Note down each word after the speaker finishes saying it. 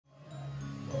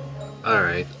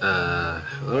Alright,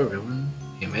 hello everyone.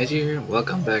 Image here.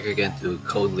 Welcome back again to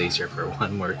Code Laser for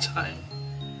one more time.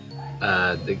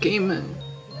 The game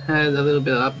had a little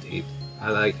bit of update.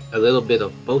 I like a little bit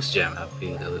of post-jam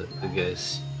update, I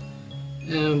guess.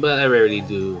 But I rarely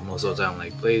do most of the time,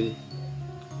 like plays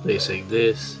like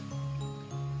this.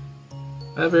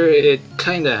 However, it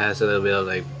kinda has a little bit of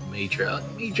like major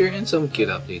and some cute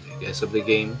update, I guess, of the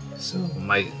game. So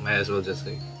might as well just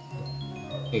like,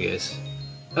 I guess.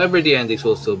 However, the endings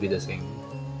will still be the same.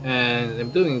 And I'm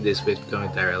doing this with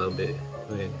commentary a little bit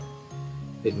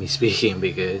with me speaking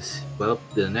because, well,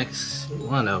 the next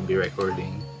one I'll be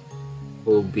recording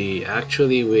will be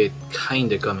actually with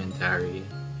kinda commentary.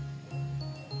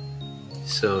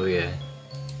 So, yeah.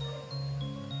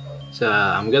 So,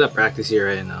 I'm gonna practice here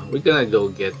right now. We're gonna go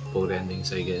get both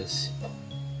endings, I guess.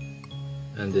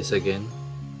 And this again.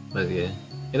 But yeah,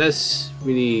 it has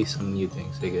really some new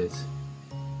things, I guess.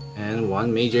 And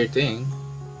one major thing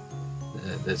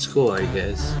that's cool, I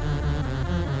guess,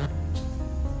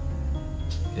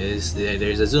 is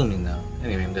there's a zoom in now.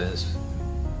 Anyway, I'm gonna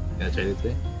try to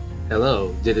play.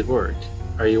 Hello, did it work?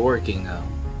 Are you working now?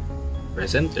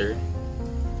 Press enter.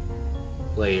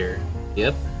 Player.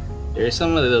 Yep. There's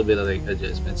some a little bit of like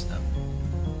adjustments now,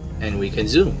 and we can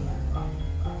zoom.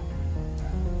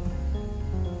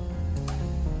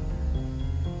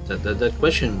 That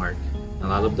question mark. A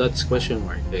lot of that's question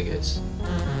mark, I guess.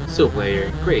 Still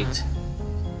player, great.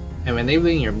 I'm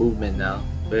enabling your movement now.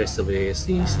 Where's the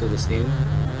WASD? Still the same.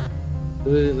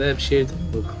 Left shift,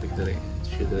 we'll click the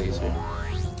shoot the laser.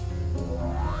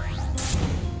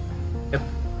 Yep.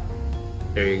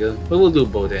 There you go. But we'll do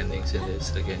both endings in this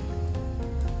again.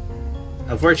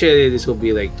 Unfortunately, this will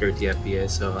be like 30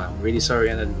 FPS, so I'm really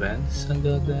sorry in advance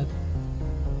about that.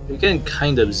 We can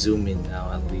kind of zoom in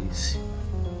now at least.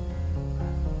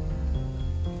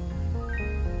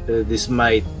 This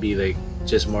might be like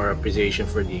just more appreciation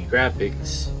for the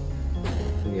graphics.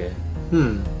 Yeah.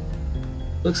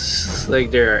 Looks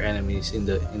like there are enemies in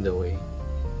the way.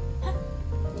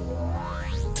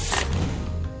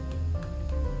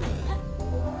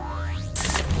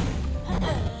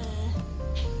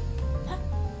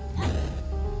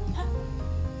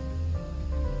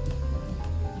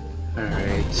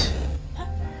 Alright.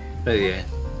 But yeah.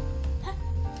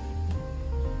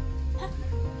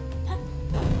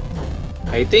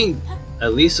 I think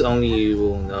at least only you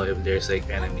will know if there's like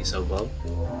enemies above.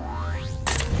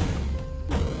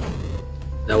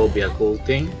 That will be a cool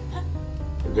thing.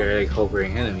 If they're like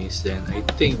hovering enemies, then I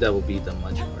think that will be the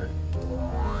much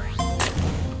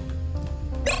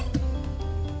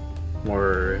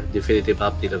more definitive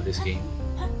update of this game.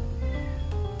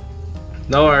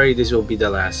 Don't worry, this will be the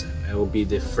last. It will be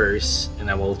the first,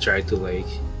 and I will try to like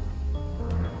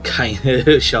kind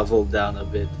of shuffle down a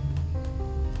bit.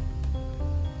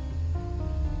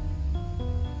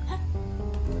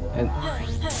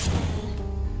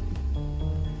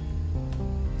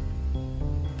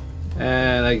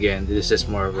 And again, this is just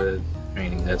more of a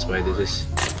training, that's why this is.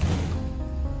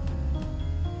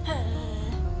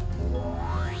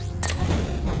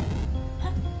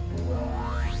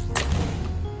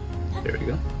 There we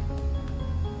go.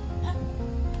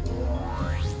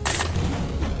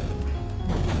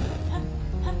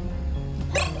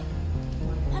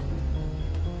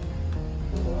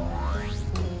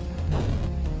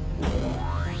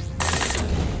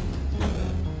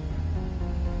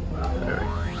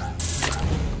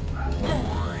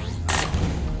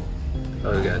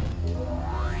 Oh god.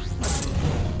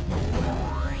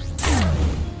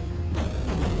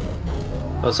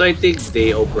 Also, I think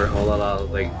they overhaul a lot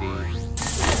of like the.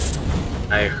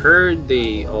 I heard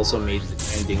they also made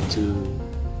the ending to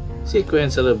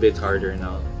sequence a little bit harder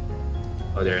now.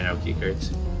 Oh, there are no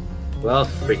keycards. Well,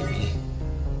 freak me.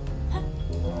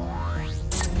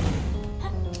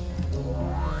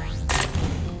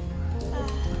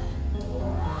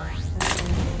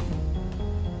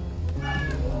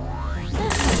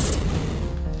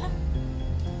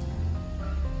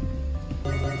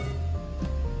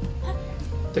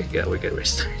 Thank God we can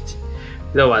restart.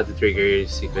 You don't want to trigger your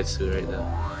sequence too right now.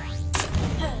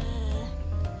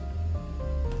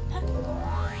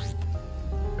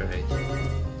 Alright.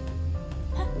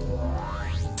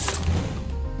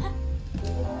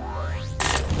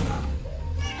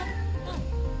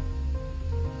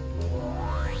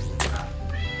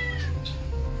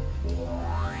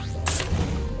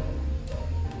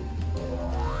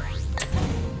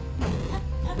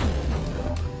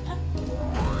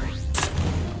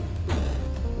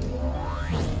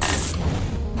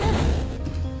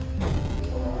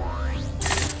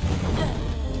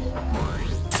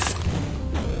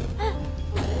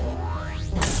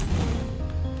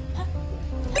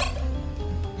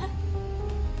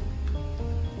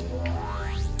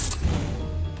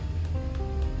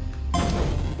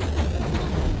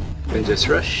 and just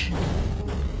rush,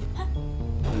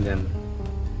 and then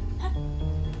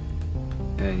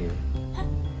here.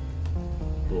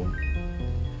 Boom.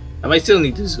 I might still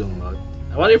need to zoom out.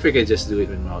 I wonder if we could just do it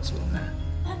with mouse boom. Nah.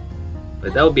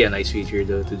 But that would be a nice feature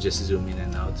though, to just zoom in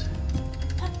and out.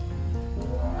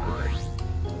 Okay.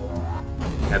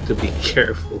 Have to be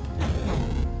careful.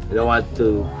 I don't want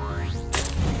to.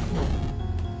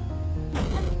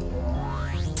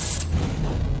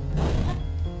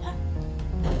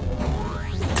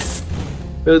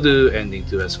 We'll do ending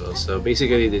too as well. So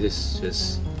basically this is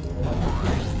just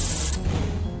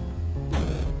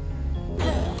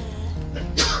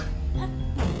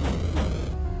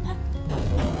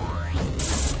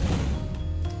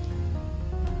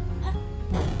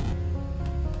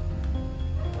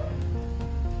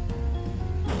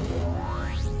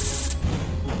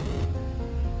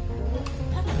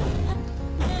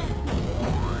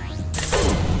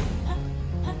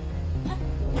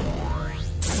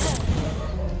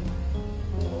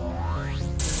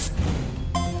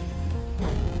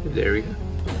there we go.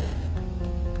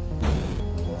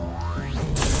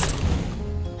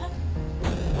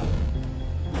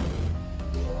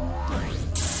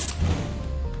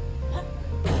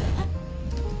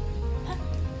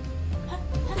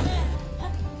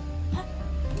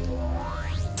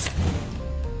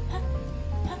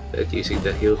 But using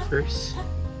the heal first.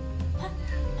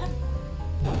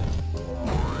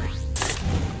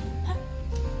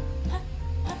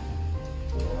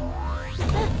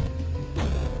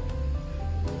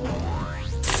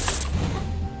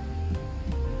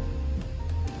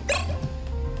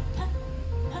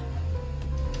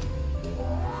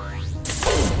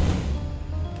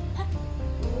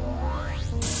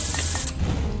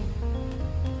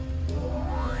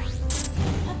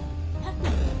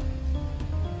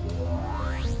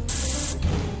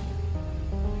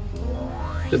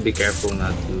 To be careful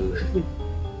not to.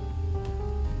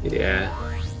 Yeah.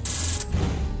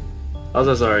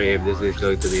 Also sorry if this is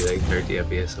going to be like 30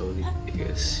 FPS only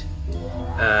because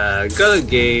God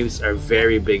games are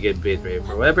very big in bitrate.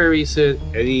 For whatever reason,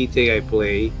 anything I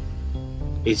play,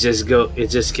 it just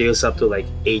scales up to like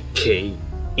 8K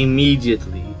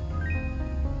immediately.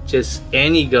 Just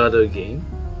any God game.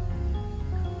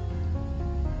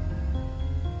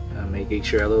 I'm making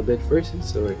sure a little bit first,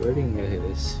 so recording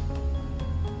this.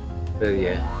 But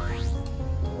yeah,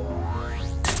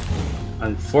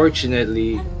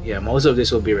 unfortunately, yeah, most of this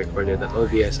will be recorded at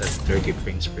OBS at 30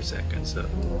 frames per second, so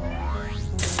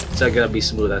it's not gonna be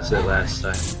smooth as the last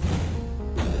time,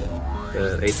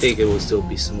 but I think it will still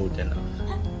be smooth enough.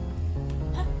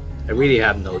 I really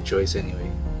have no choice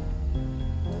anyway.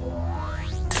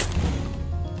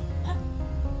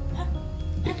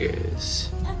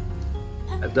 Because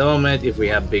at the moment, if we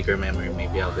have bigger memory,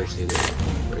 maybe I'll consider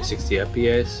for 60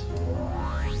 FPS.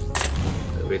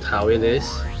 With how it is,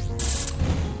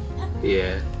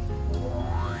 yeah.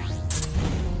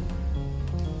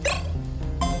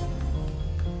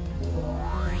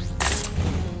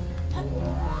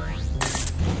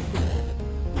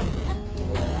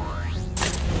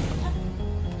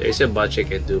 There's a bunch I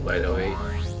can do, by the way,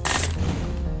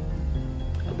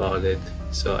 about it,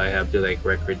 so I have to like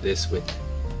record this with.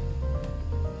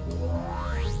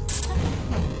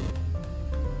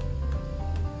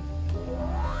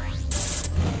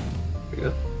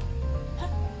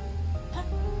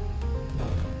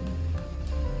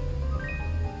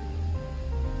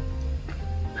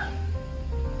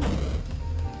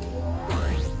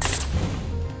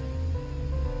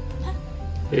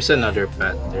 There's another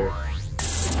path there.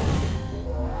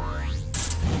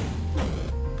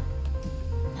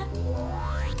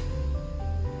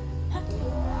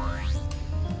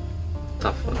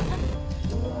 Tough one.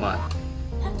 Come on.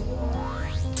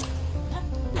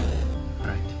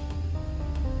 Alright.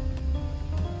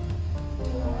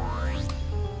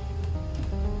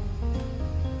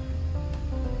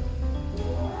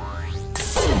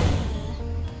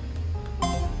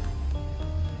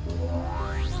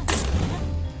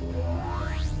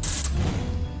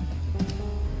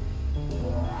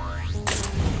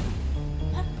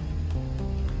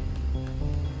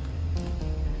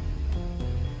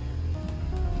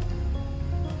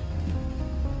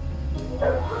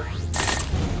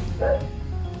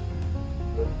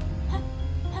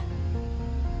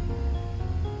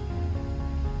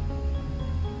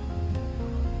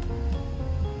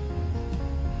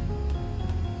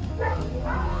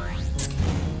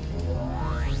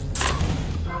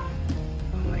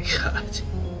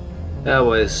 That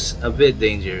was a bit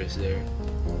dangerous there.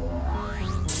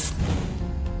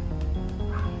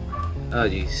 Oh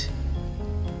jeez.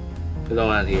 We don't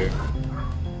want here.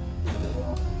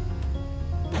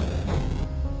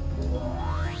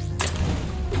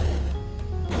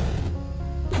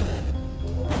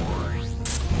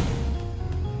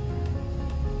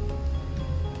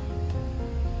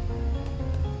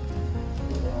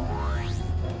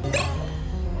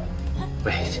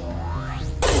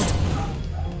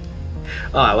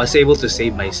 Oh, I was able to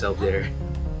save myself there.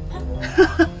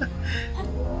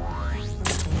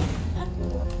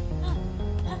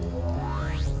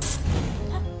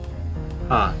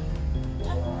 Huh.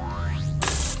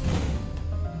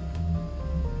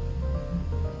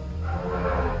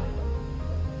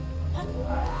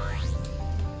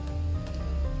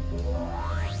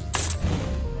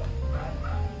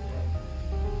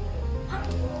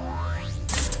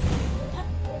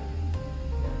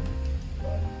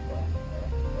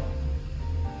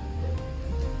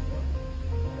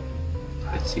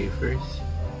 Let's see first.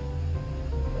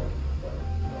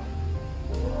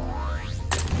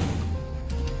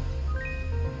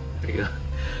 There we go.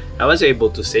 I was able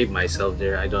to save myself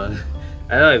there. I don't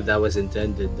know if that was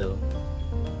intended though.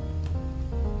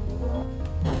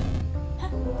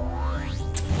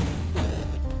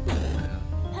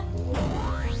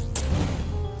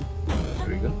 There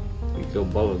we go. We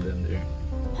killed both of them there.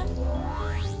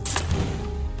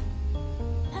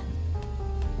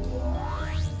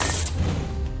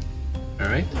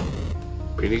 Alright.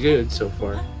 Pretty good so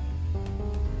far.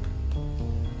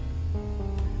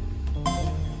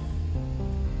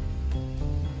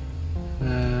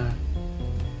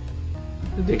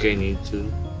 I think I need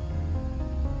to.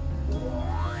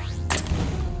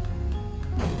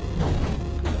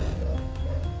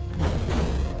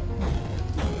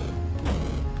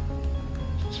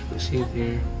 Just proceed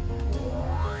here.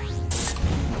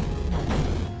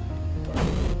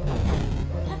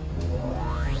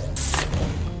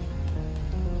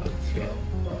 Okay.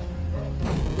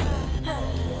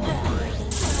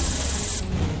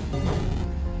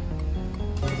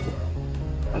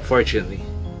 Unfortunately.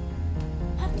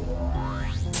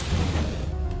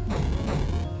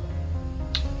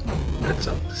 That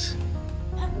sucks.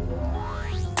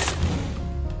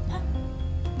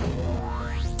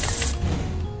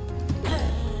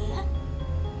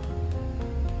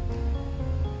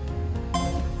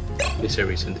 There's a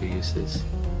reason to use this.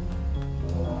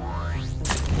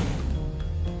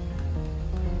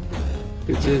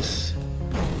 Could just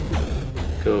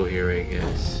go here, I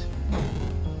guess.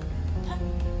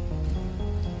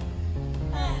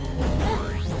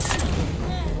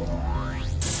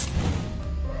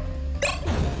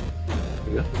 There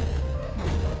we go.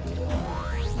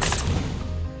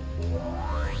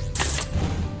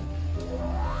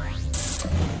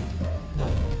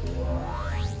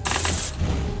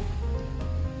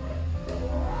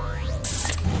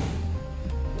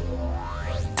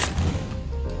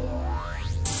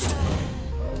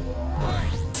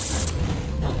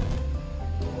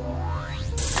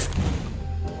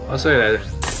 Also,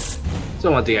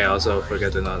 so one thing I also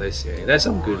forgot to notice here, there's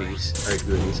some goodies, or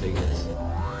goodies I guess,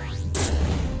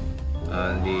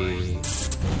 on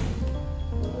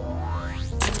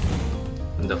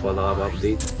the follow-up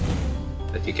update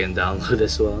that you can download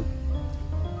as well.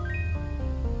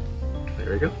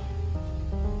 There we go.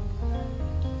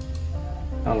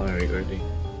 How long am I recording?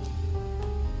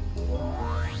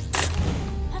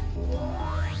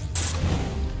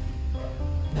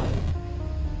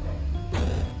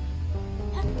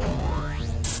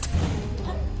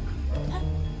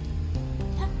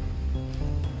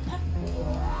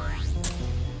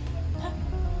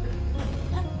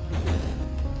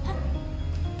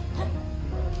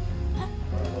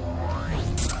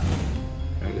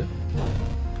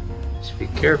 Be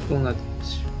careful not to.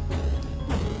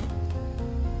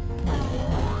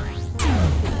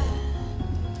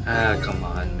 Ah, come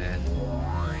on, man.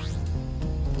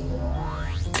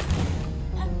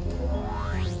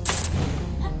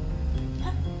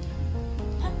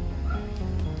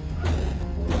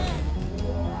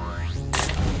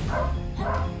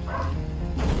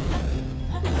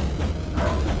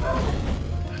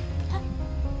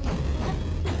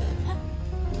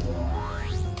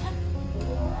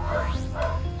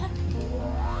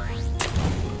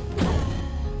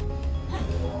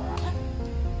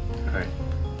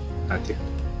 Not yet.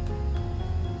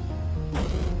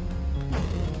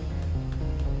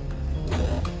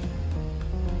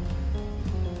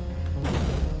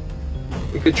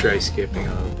 We could try skipping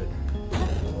a little bit.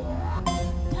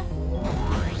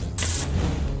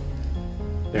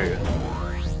 There you go.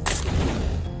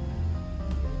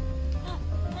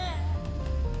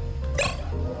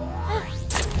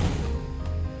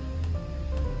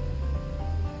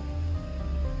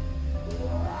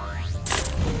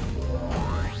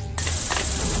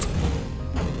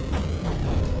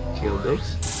 Kill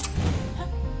those.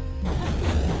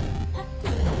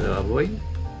 Avoid.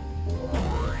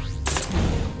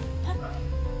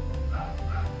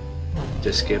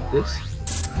 Just skip this.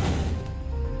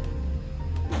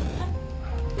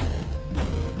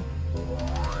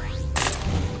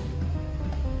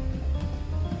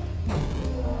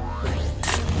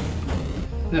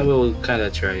 Now we'll kind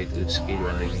of try to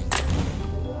speedrun the game.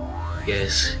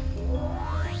 Yes.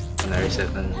 Another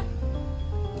second.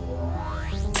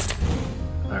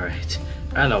 Alright.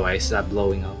 I don't know why it's not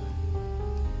blowing up.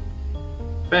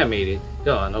 If I made it.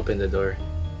 Go on, open the door.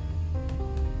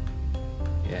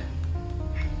 Yeah.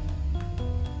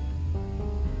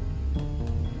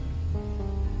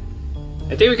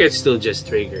 I think we can still just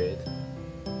trigger it.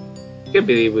 I can't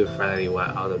believe we finally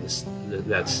went out of this,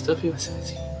 that stuff you was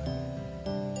saying.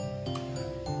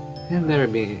 I've never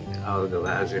been out of the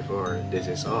labs before. This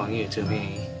is all new to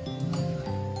me.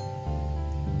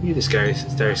 You the starry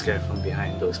sky from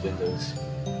behind those windows.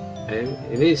 And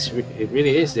it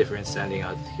really is different standing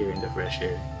out here in the fresh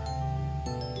air.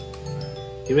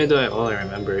 Even though all I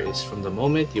remember is from the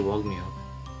moment you woke me up.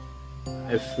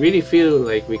 I really feel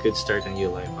like we could start a new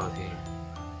life out here.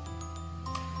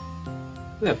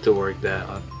 We'll have to work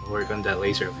on that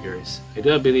laser of yours. I do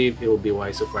not believe it will be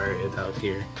wise to fire it out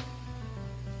here.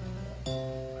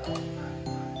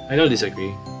 I don't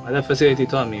disagree. What the facility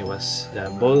taught me was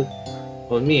that both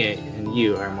me and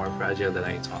you are more fragile than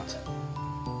I thought.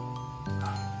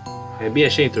 I'd be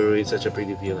ashamed to ruin such a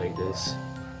pretty view like this.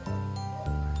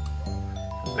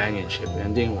 Companionship,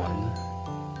 ending 1.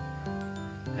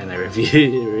 And I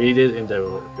read it in the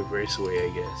reverse way, I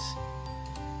guess.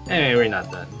 Anyway, we're not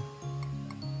done.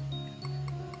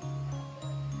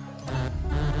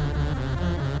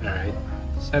 Alright,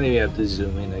 sadly we have to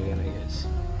zoom in again, I guess.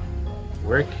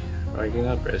 Working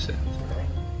on present.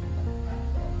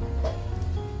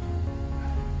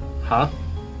 Huh?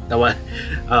 The what?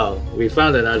 Oh, we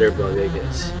found another bug, I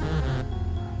guess.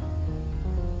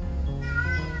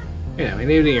 Yeah,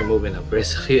 whenever you're moving up,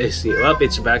 press I see. Oh,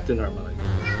 it's back to normal again.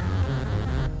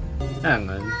 Hang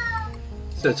on.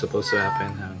 Is that supposed to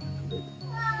happen? Hang on a bit.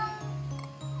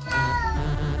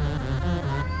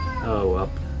 Oh, well.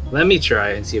 Let me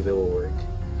try and see if it will work.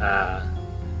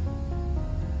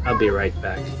 I'll be right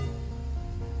back.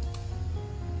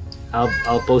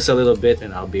 I'll pause a little bit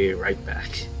and I'll be right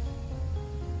back.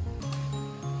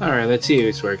 Alright, let's see if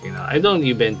it's working now. I don't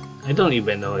even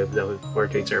know if the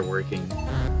portraits are working.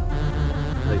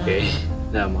 Okay,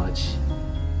 not much.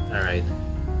 Alright.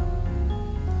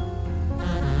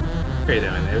 Great,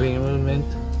 I'm having a movement.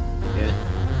 Yeah,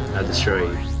 I'll destroy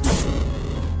you.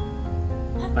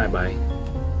 Bye bye.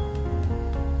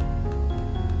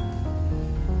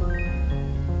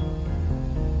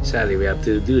 Sadly, we have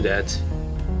to do that.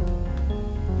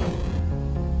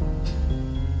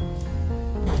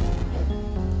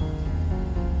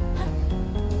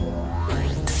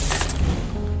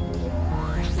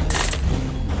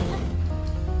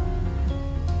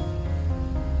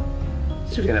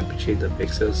 You can appreciate the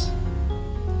pixels.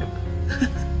 Yep.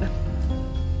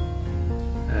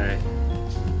 Alright.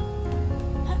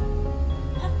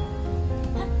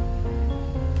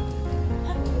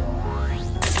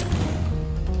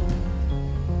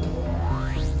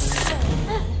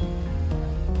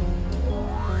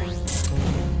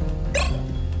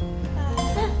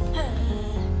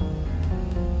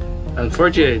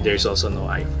 Unfortunately, there's also no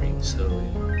iframe, so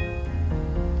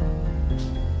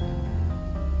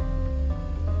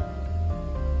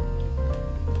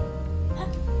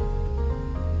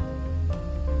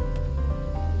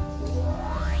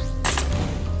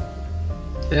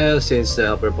yeah, since the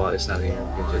helper bot is not here,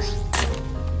 we can just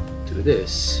do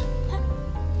this.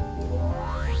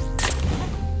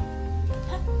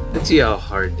 Let's see how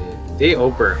hard they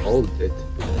overhauled it.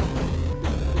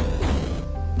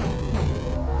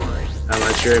 I'm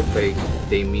not sure if like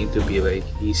they mean to be like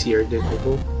easy or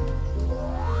difficult.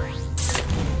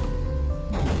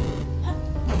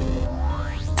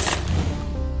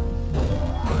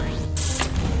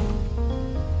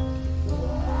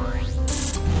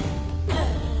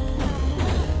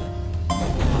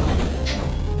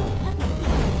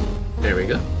 There we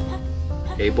go.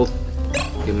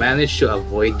 You managed to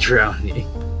avoid drowning.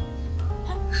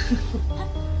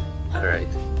 Alright,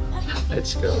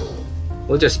 let's go.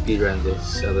 We'll just speedrun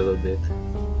this a little bit.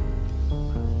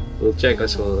 We'll check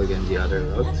as well again the other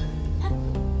route.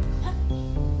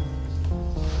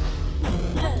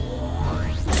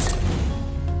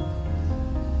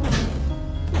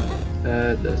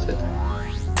 That does it.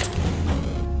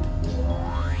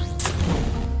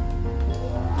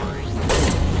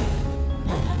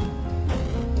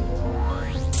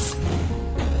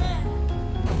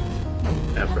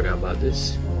 I forgot about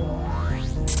this.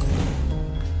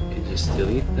 You just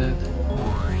delete that.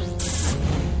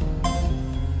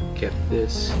 Kept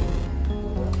this.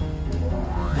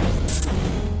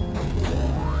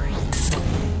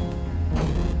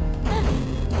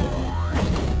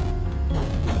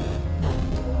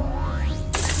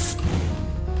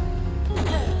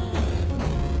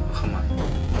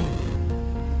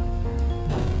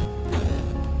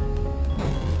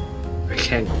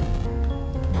 And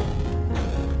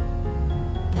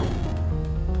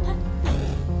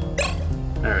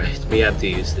alright, we have to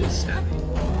use this. There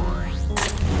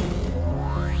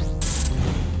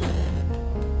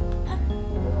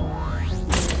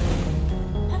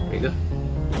we go.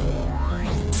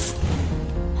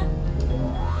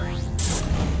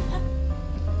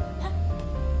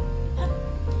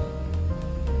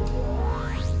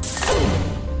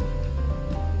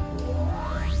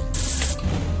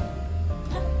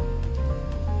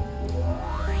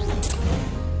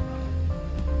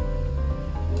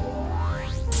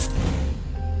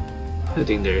 I don't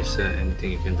think there's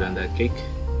anything you can do on that cake.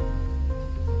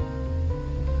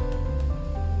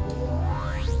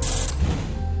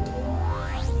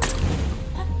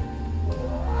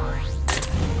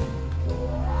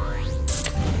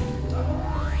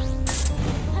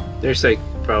 There's like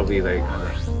probably like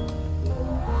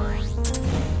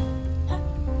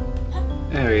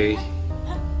anyway,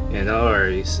 yeah, no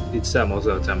worries. It's that most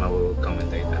of the time I will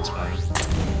commentate. That's fine.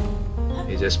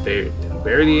 It's just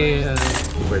barely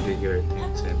particular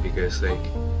things, and because like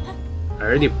I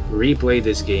already replayed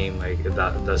this game like a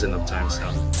dozen of times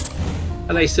now,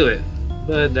 and I still it.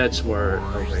 But that's more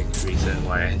of like the reason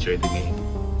why I enjoyed the game.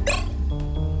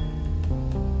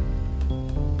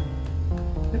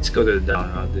 Let's go to the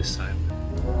down route this time.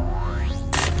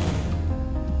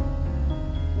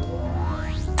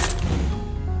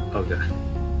 Oh god.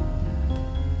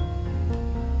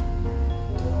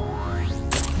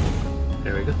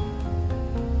 There we go.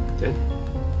 Dead.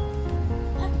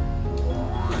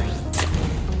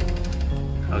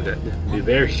 Oh god. Be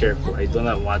very careful. I do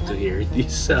not want to hear the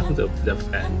sound of the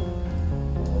fan.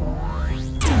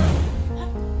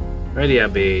 Already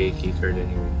have a key card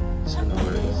anyway, so no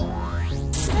worries.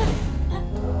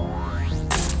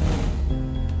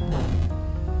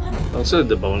 Also,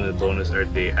 the bonus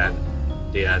art they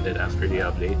added after the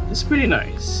update. It's pretty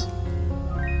nice.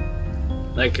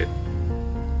 Like it.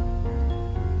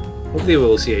 Hopefully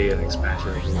we'll see an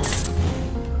expansion.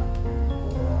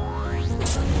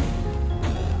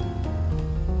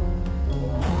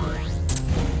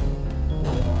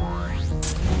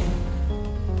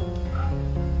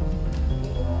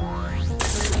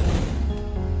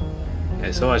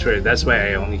 Yeah, so much for it. That's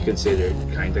why I only considered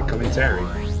kind of commentary.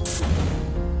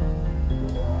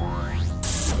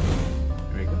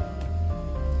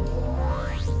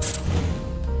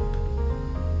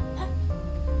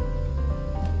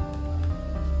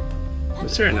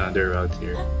 Is there another route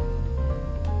here?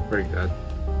 Forgot.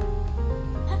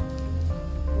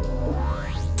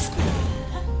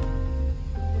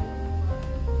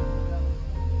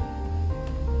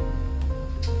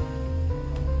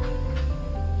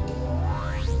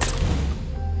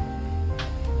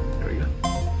 There we go.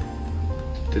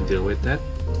 To deal with that.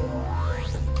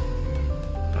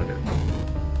 Okay.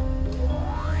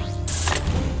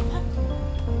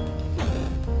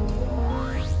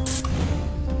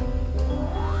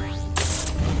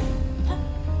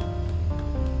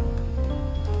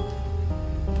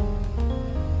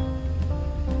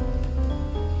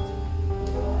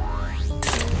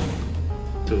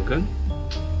 Token.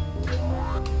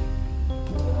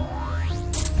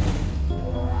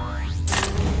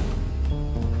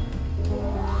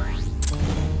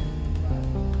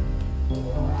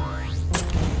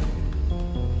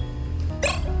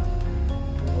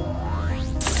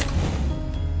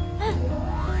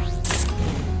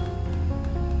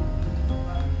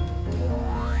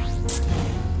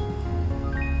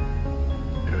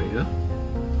 There we go.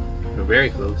 We're very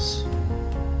close.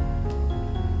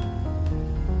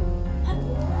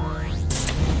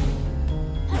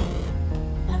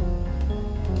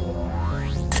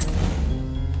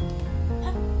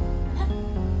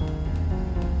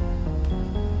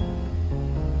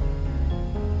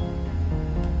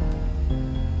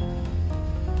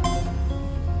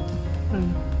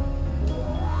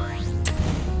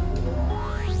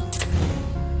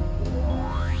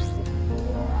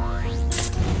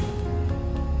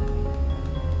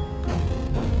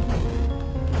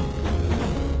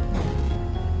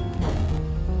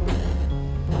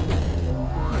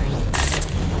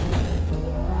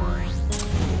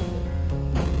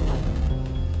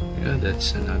 Yeah,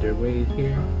 that's another way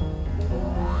here.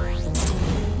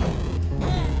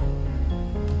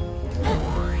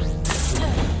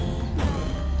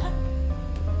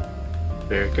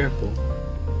 Very careful.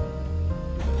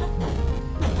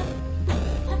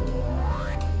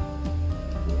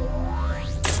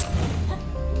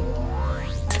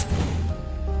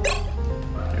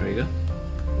 There we go.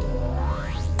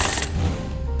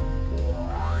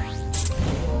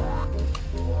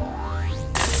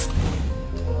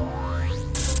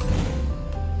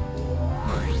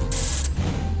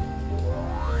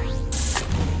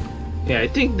 Yeah, I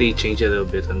think they changed a little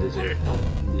bit on this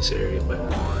area, but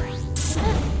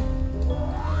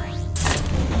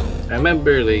I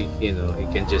remember, like, you know, you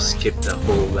can just skip the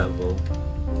whole level.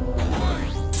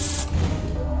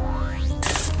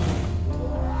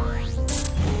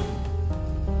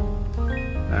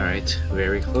 Alright,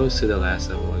 very close to the last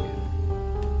level again.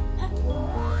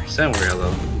 Somewhere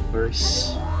along the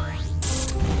course.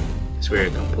 That's where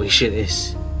completion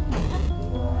is.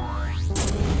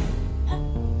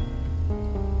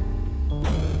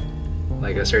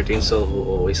 Like a certain soul who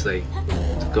always like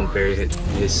to compare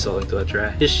his soul into a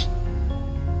trash.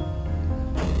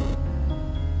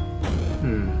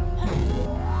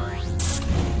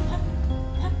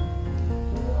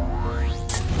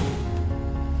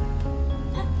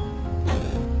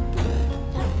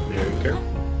 Very careful.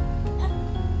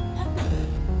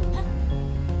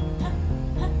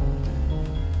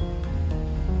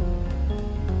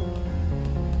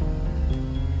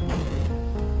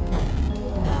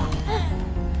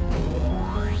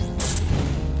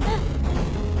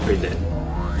 We're dead.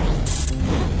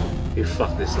 We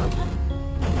fucked this up.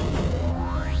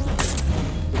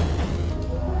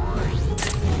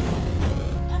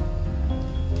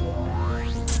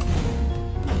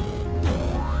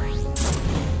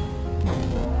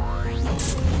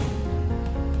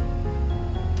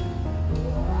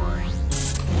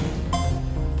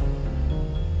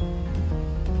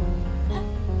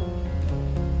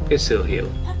 Can still heal.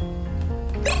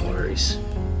 No worries.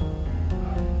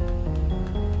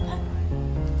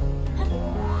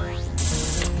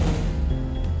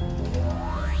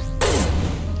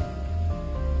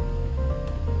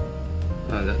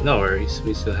 No worries,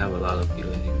 we still have a lot of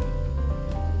healing anyway.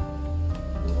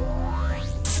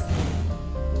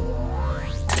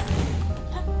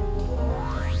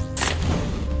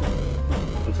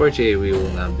 Unfortunately, we will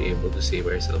not be able to save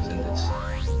ourselves in this.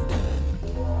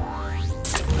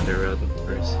 Another route, of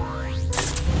course.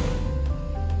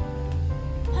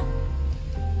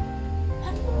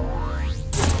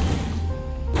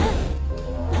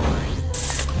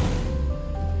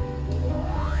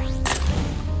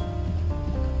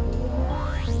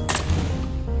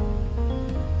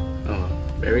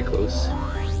 Very close.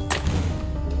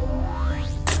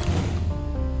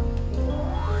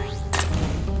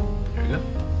 There we go.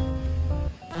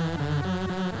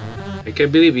 I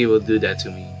can't believe he will do that to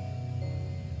me.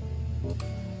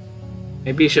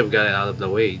 Maybe I should have gotten out of the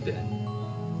way then.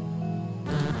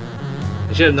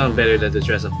 I should have known better than to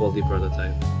trust a faulty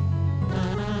prototype.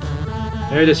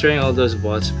 They're destroying all those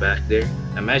bots back there.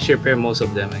 I managed to repair most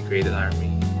of them and create an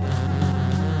army.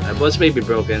 My bots may be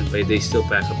broken, but they still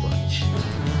pack a punch.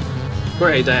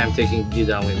 Before I die, I'm taking you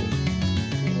down with me.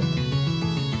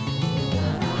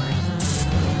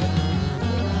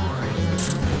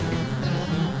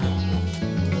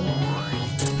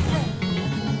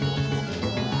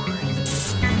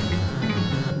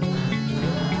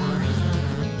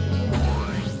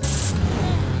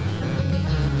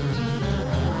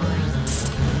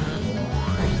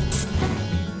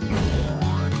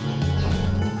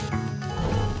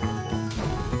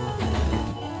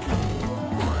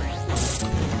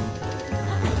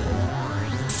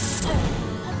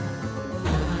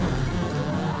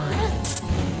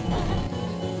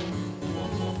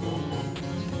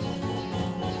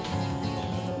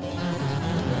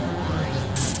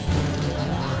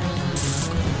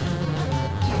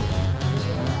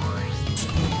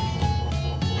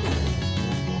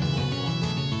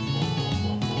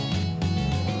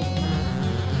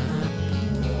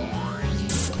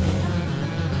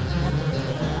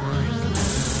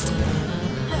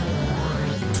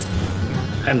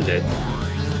 I'm dead.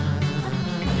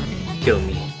 Kill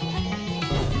me.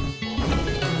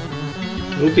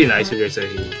 It would be nice if there's a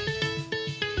heal.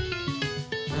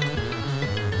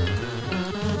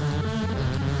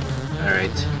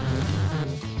 Alright.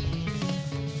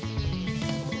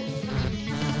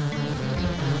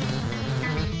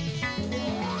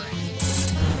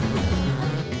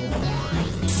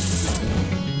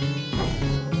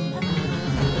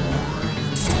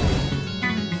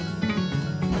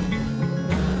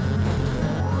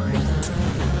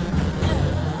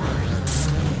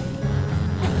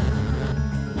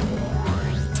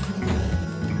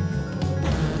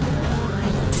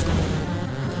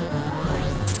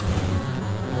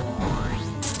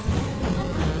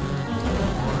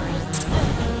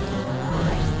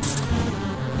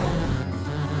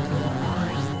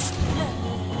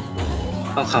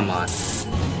 Oh, come on.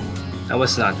 That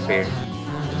was not fair.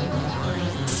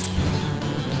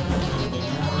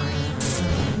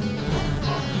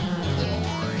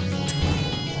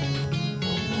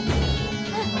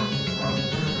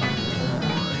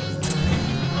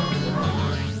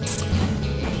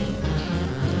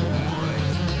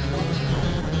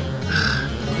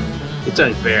 It's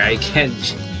unfair, I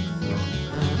can't.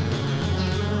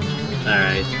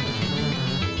 Alright.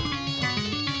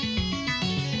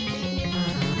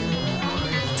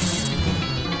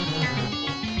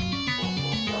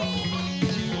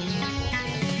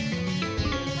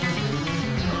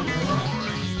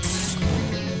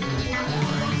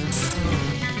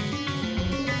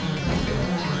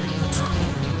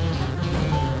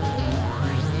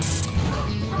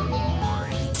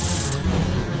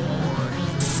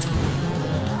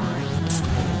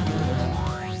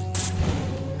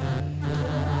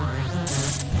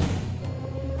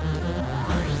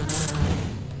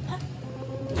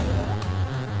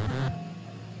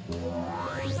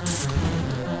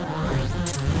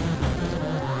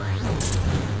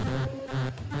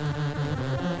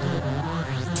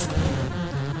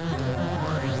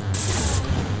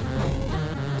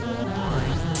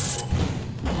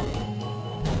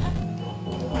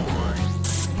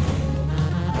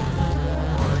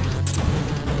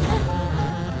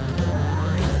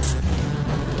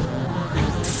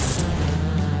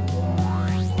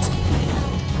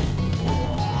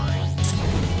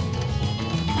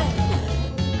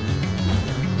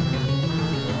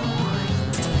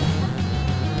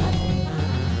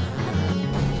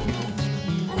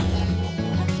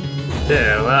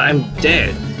 Yeah, well, I'm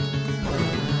dead.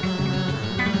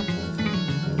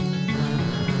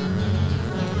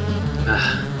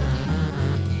 Ah,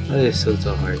 that is so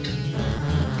hard.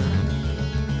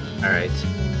 Alright.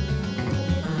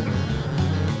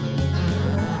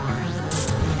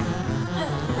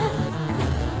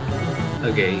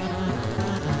 Okay.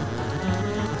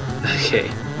 Okay.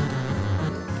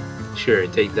 Sure,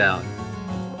 take down.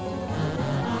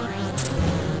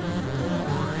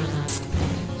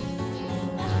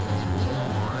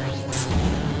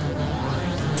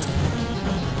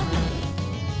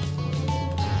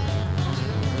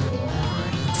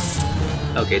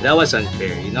 Okay, that was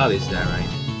unfair. You noticed that, right?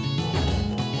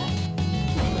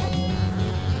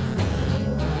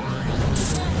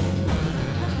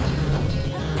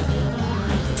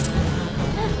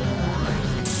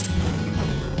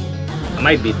 I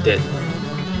might be dead.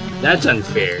 That's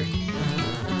unfair.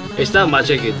 There's not much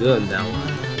I can do on that one.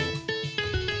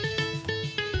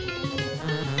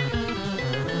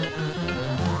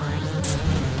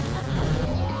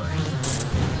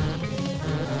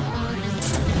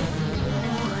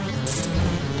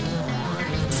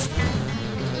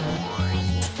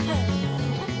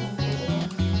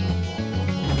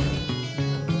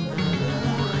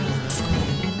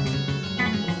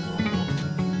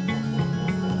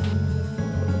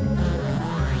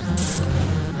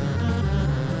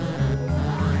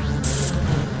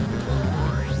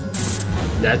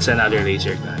 That's another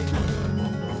laser guy.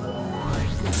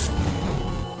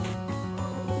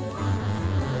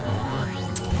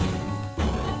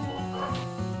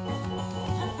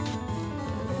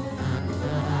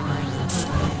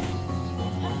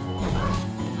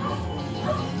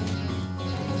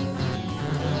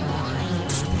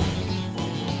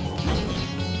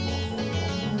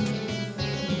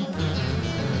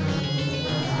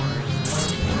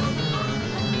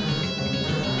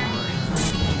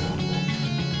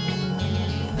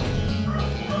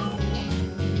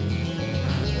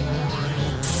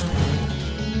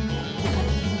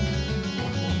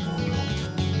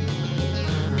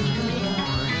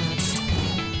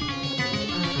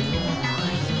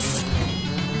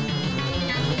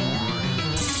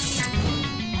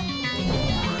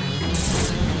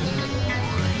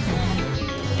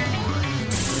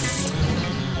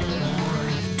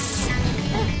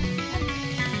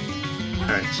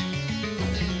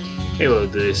 Okay, we'll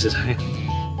do this this time.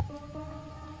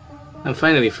 I'm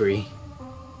finally free.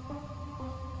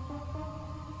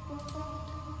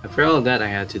 After all that I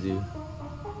had to do.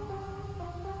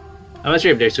 I'm not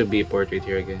sure if there should be a portrait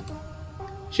here again.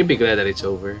 Should be glad that it's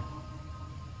over.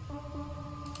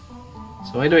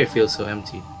 So why do I feel so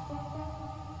empty?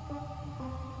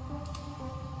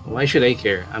 Why should I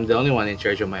care? I'm the only one in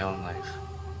charge of my own life.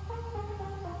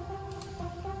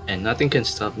 And nothing can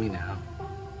stop me now.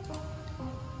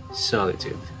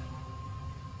 Solitude.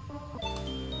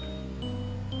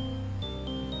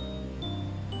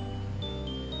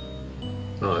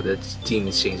 Oh, that team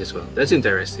is changed as well. That's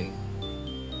interesting.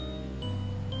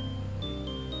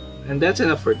 And that's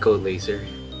enough for Code Laser.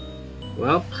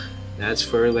 Well, that's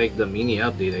for like the mini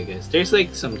update, I guess. There's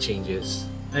like some changes.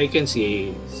 I can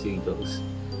see those.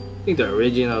 I think the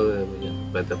original,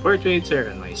 but the portraits are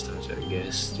a nice touch, I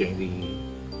guess, during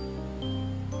the...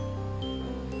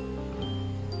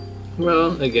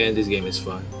 Well, again, this game is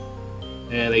fun.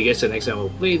 And I guess the next time I'll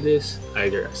play this,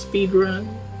 either a speedrun,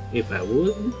 if I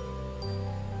would,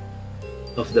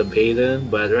 of the beta,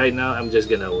 but right now I'm just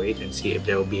gonna wait and see if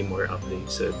there will be more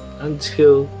updates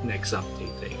until next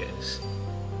update, I guess.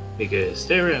 Because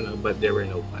there were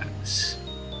no plans.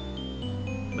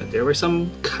 But there were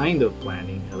some kind of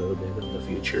planning a little bit in the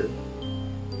future.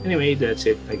 Anyway, that's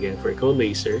it again for Code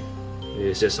Laser. It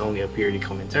is just only a purely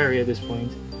commentary at this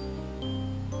point.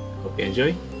 Hope you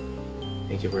enjoy.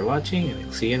 Thank you for watching, and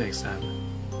I'll see you next time.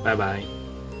 Bye bye.